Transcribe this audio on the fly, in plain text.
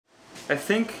I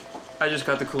think I just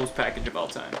got the coolest package of all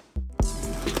time.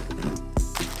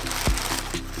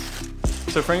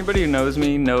 So for anybody who knows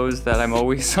me knows that I'm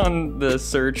always on the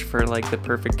search for like the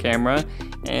perfect camera,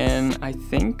 and I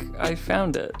think I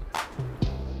found it.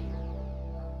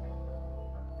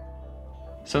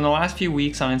 So in the last few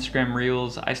weeks on Instagram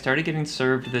Reels, I started getting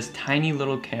served this tiny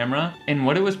little camera, and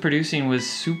what it was producing was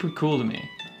super cool to me.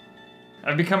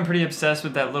 I've become pretty obsessed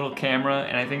with that little camera,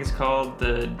 and I think it's called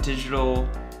the digital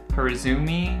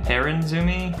harinezumi,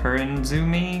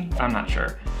 I'm not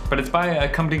sure. But it's by a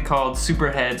company called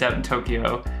Superheadz out in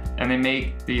Tokyo, and they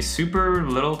make these super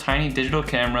little tiny digital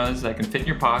cameras that can fit in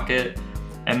your pocket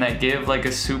and that give like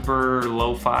a super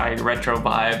lo-fi retro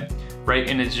vibe right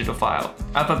in a digital file.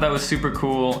 I thought that was super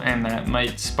cool, and that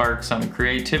might spark some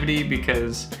creativity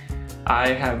because I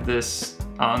have this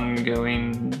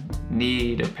ongoing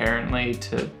need apparently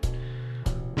to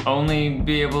only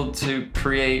be able to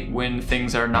create when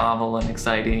things are novel and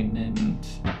exciting, and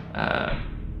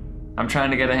I'm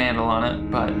trying to get a handle on it,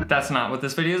 but that's not what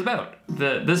this video is about.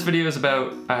 This video is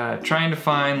about trying to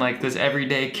find like this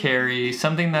everyday carry,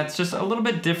 something that's just a little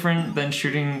bit different than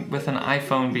shooting with an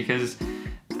iPhone, because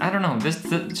I don't know,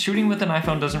 shooting with an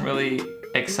iPhone doesn't really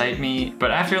excite me. But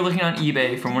after looking on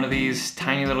eBay for one of these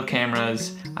tiny little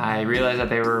cameras, I realized that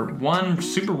they were 1,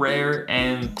 super rare,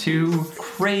 and 2,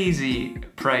 crazy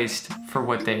priced for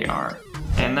what they are.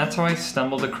 And that's how I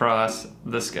stumbled across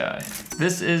this guy.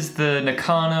 This is the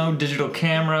Necono digital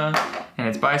camera, and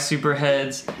it's by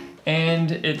Superheadz,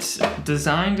 and it's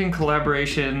designed in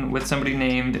collaboration with somebody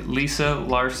named Lisa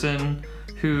Larson,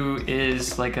 who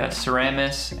is like a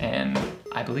ceramist and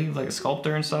I believe like a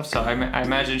sculptor and stuff. So I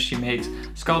imagine she makes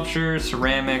sculptures,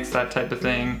 ceramics, that type of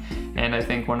thing. And I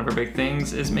think one of her big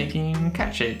things is making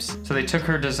cat shapes. So they took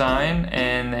her design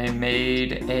and they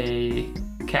made a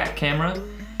cat camera.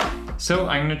 So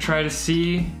I'm gonna try to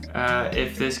see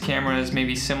if this camera is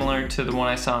maybe similar to the one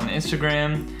I saw on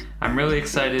Instagram. I'm really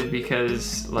excited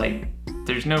because like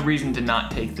there's no reason to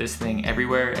not take this thing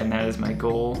everywhere, and that is my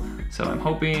goal. So I'm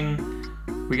hoping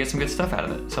we get some good stuff out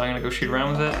of it. So I'm gonna go shoot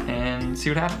around with it and see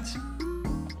what happens.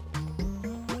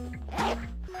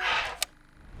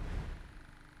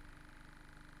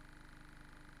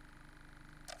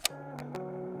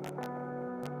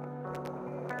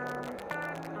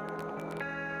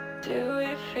 Do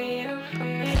it feel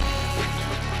free?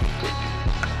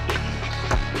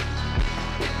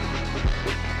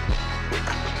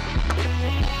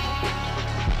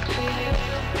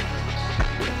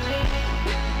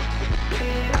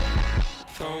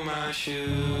 Throw my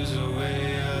shoes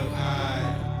away up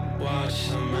high, watch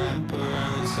them wrap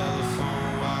around the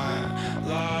telephone wire,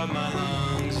 lob my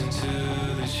lungs into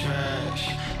the trash,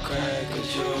 crack a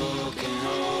joke and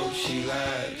hope she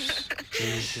laughs.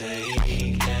 It's a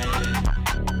weekend.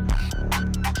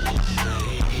 It's a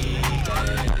weekend.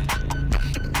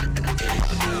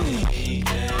 It's a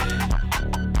weekend.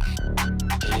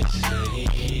 It's a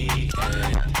weekend.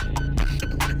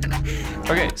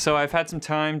 Okay, so I've had some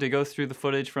time to go through the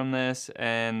footage from this,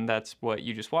 and that's what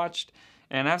you just watched.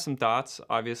 And I have some thoughts,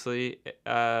 obviously.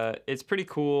 It's pretty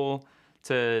cool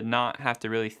to not have to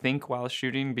really think while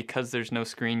shooting because there's no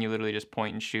screen, you literally just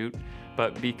point and shoot.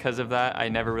 But because of that, I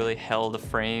never really held a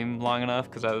frame long enough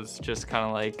because I was just kind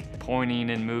of like pointing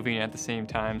and moving at the same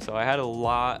time. So I had a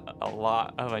lot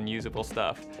of unusable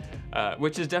stuff,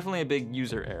 which is definitely a big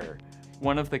user error.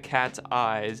 One of the cat's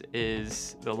eyes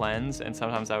is the lens, and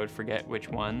sometimes I would forget which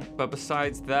one. But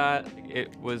besides that,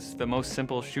 it was the most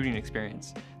simple shooting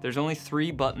experience. There's only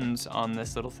 3 buttons on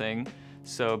this little thing.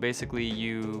 So basically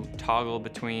you toggle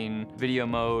between video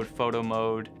mode, photo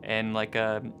mode, and like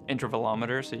a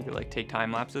intervalometer, so you could like take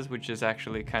time lapses, which is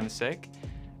actually kind of sick.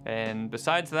 And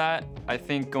besides that, I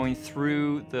think going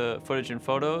through the footage and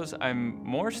photos, I'm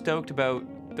more stoked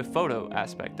about the photo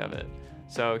aspect of it.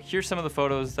 So here's some of the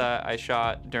photos that I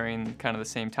shot during kind of the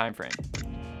same time frame.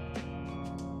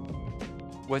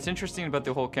 What's interesting about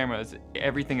the whole camera is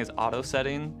everything is auto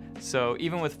setting. So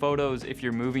even with photos, if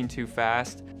you're moving too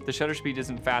fast, the shutter speed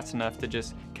isn't fast enough to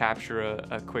just capture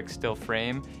a quick still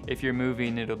frame. If you're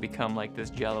moving, it'll become like this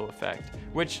jello effect,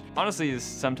 which honestly is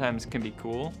sometimes can be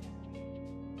cool.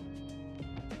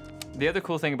 The other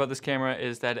cool thing about this camera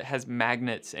is that it has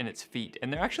magnets in its feet,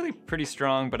 and they're actually pretty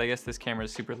strong, but I guess this camera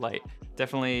is super light.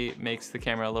 Definitely makes the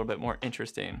camera a little bit more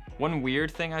interesting. One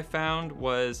weird thing I found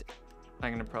was,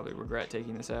 I'm gonna probably regret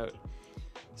taking this out.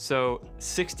 So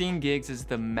 16 gigs is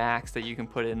the max that you can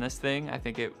put in this thing. I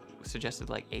think it suggested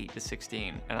like 8 to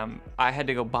 16, and I had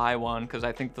to go buy one because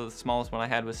I think the smallest one I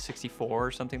had was 64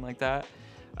 or something like that.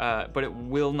 But it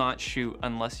will not shoot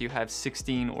unless you have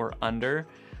 16 or under.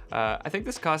 I think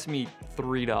this cost me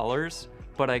 $3,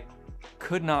 but I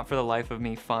could not for the life of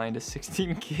me find a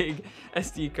 16 gig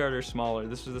SD card or smaller.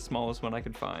 This was the smallest one I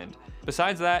could find.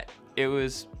 Besides that, it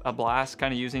was a blast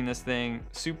kind of using this thing.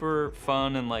 Super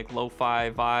fun and like lo-fi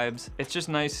vibes. It's just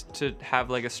nice to have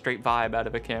like a straight vibe out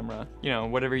of a camera. You know,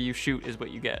 whatever you shoot is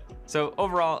what you get. So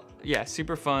overall, yeah,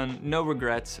 super fun. No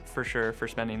regrets for sure for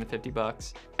spending the 50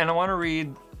 bucks. And I want to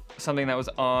read something that was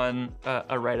on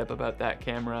a write-up about that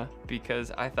camera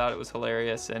because I thought it was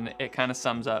hilarious and it kind of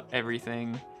sums up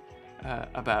everything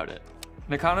about it.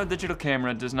 Necono digital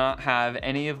camera does not have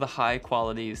any of the high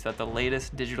qualities that the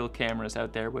latest digital cameras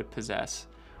out there would possess.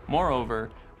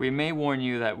 Moreover, we may warn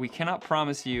you that we cannot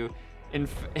promise you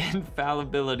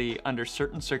infallibility under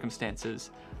certain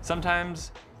circumstances.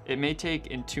 Sometimes it may take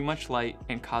in too much light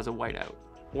and cause a whiteout,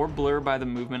 or blur by the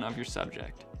movement of your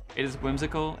subject. It is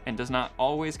whimsical and does not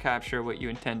always capture what you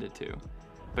intend it to.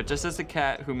 But just as a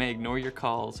cat who may ignore your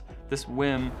calls, this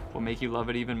whim will make you love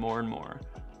it even more and more.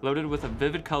 Loaded with a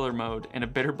vivid color mode and a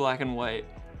bitter black and white,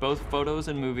 both photos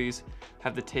and movies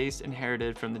have the taste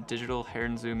inherited from the digital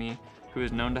harinezumi, who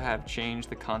is known to have changed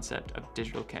the concept of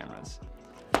digital cameras.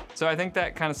 So I think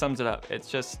that kind of sums it up. It's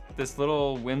just this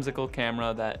little whimsical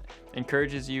camera that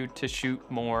encourages you to shoot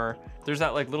more. There's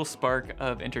that like little spark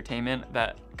of entertainment,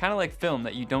 that kind of like film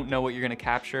that you don't know what you're gonna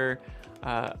capture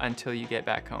until you get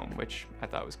back home, which I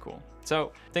thought was cool.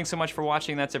 So thanks so much for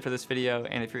watching. That's it for this video.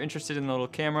 And if you're interested in the little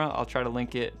camera, I'll try to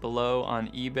link it below on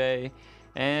eBay.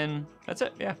 And that's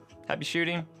it, yeah. Happy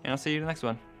shooting, and I'll see you in the next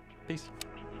one. Peace.